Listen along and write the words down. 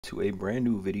To a brand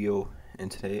new video, and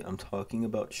today I'm talking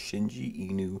about Shinji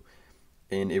Inu,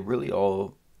 and it really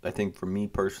all, I think for me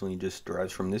personally, just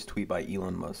derives from this tweet by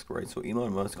Elon Musk, right? So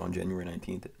Elon Musk on January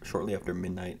 19th, shortly after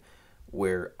midnight,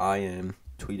 where I am,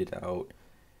 tweeted out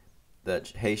that,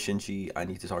 hey Shinji, I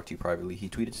need to talk to you privately. He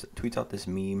tweets out this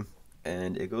meme,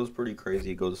 and it goes pretty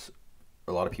crazy.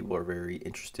 A lot of people are very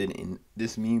interested in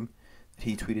this meme that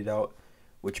he tweeted out,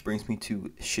 which brings me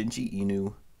to Shinji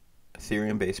Inu,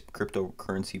 Ethereum-based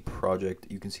cryptocurrency project.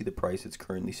 You can see the price it's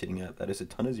currently sitting at. That is a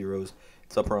ton of zeros.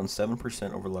 It's up around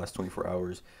 7% over the last 24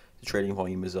 hours. The trading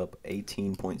volume is up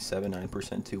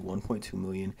 18.79% to 1.2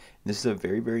 million. And this is a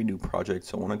very, very new project,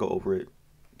 so I want to go over it,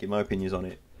 give my opinions on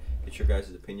it, get your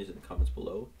guys' opinions in the comments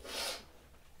below.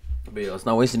 But yeah, let's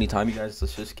not waste any time, you guys.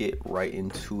 Let's just get right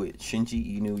into it.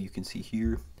 Shinji Inu, you can see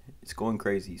here, it's going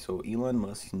crazy. So Elon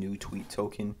Musk's new tweet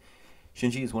token.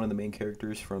 Shinji is one of the main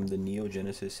characters from the Neo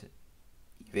Genesis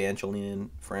Evangelion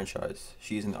franchise.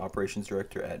 She is an operations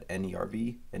director at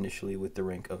NERV, initially with the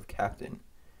rank of captain.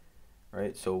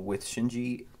 Right, so with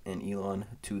Shinji and Elon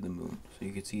to the moon. So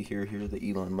you can see here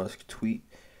the Elon Musk tweet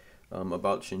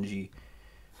about Shinji.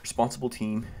 Responsible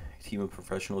team of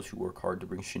professionals who work hard to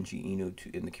bring Shinji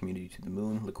Inu in the community to the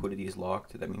moon. Liquidity is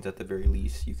locked. That means at the very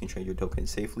least you can trade your token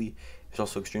safely. It's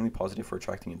also extremely positive for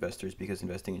attracting investors because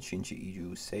investing in Shinji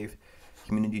Inu is safe,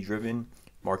 community driven,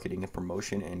 marketing and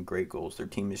promotion, and great goals. Their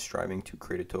team is striving to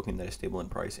create a token that is stable in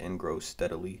price and grows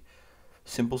steadily.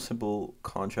 Simple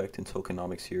contract and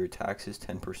tokenomics here. Tax is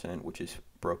 10%, which is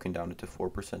broken down into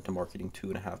 4% to marketing,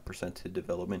 2.5% to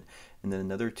development, and then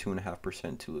another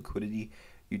 2.5% to liquidity.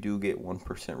 You do get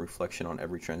 1% reflection on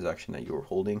every transaction that you're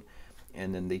holding,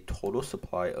 and then the total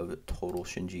supply of total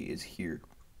Shinji is here.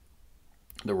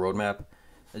 The roadmap,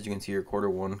 as you can see here,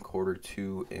 Q1,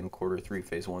 Q2, and Q3,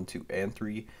 phase 1, 2, and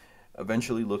 3.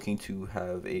 Eventually looking to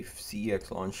have a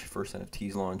CEX launch, first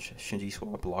NFTs launch, Shinji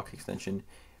Swap block extension,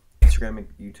 Instagram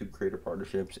and YouTube creator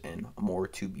partnerships, and more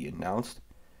to be announced.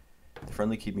 The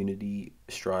friendly community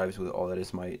strives with all that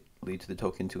is might lead to the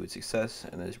token to its success,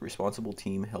 and the responsible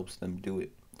team helps them do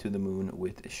it to the moon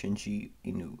with Shinji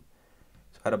Inu.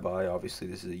 So how to buy, obviously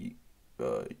this is a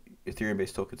Ethereum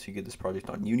based token, so you get this project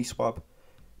on Uniswap.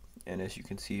 And as you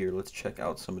can see here, let's check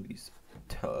out some of these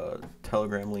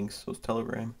Telegram links. So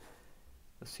Telegram,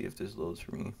 let's see if this loads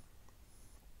for me.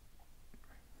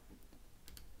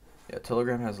 Yeah,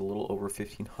 Telegram has a little over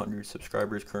 1,500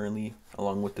 subscribers currently,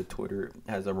 along with the Twitter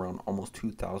has around almost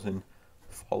 2,000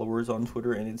 followers on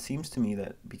Twitter. And it seems to me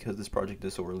that because this project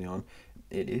is so early on,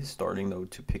 it is starting though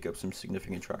to pick up some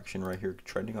significant traction right here,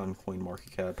 trending on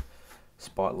CoinMarketCap.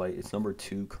 Spotlight, it's number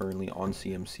 2 currently on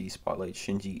CMC Spotlight,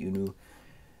 Shinji Inu.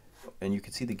 And you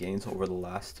can see the gains over the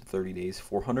last 30 days,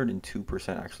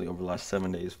 402% actually over the last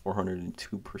 7 days,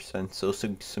 402%. So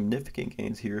some significant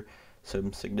gains here,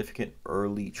 some significant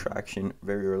early traction,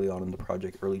 very early on in the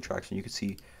project, early traction. You can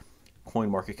see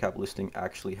CoinMarketCap listing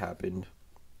actually happened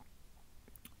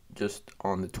just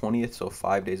on the 20th, so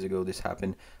 5 days ago. This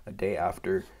happened a day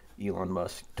after Elon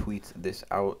Musk tweets this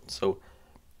out. So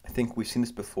I think we've seen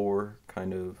this before,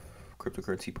 kind of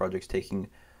cryptocurrency projects taking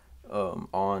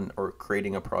on or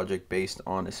creating a project based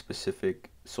on a specific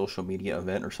social media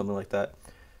event or something like that.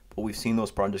 But we've seen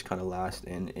those projects kind of last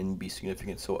and be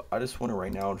significant. So I just want to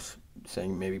right now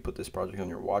saying maybe put this project on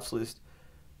your watch list.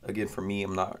 Again, for me,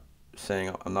 I'm not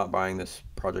saying I'm not buying this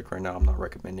project right now. I'm not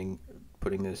recommending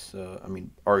putting this,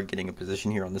 or getting a position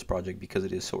here on this project because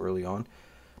it is so early on.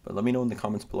 But let me know in the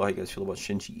comments below how you guys feel about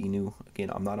Shinji Inu.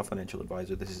 Again, I'm not a financial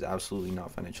advisor. This is absolutely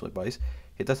not financial advice.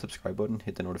 Hit that subscribe button,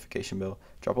 hit the notification bell,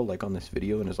 drop a like on this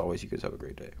video, and as always, you guys have a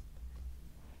great day.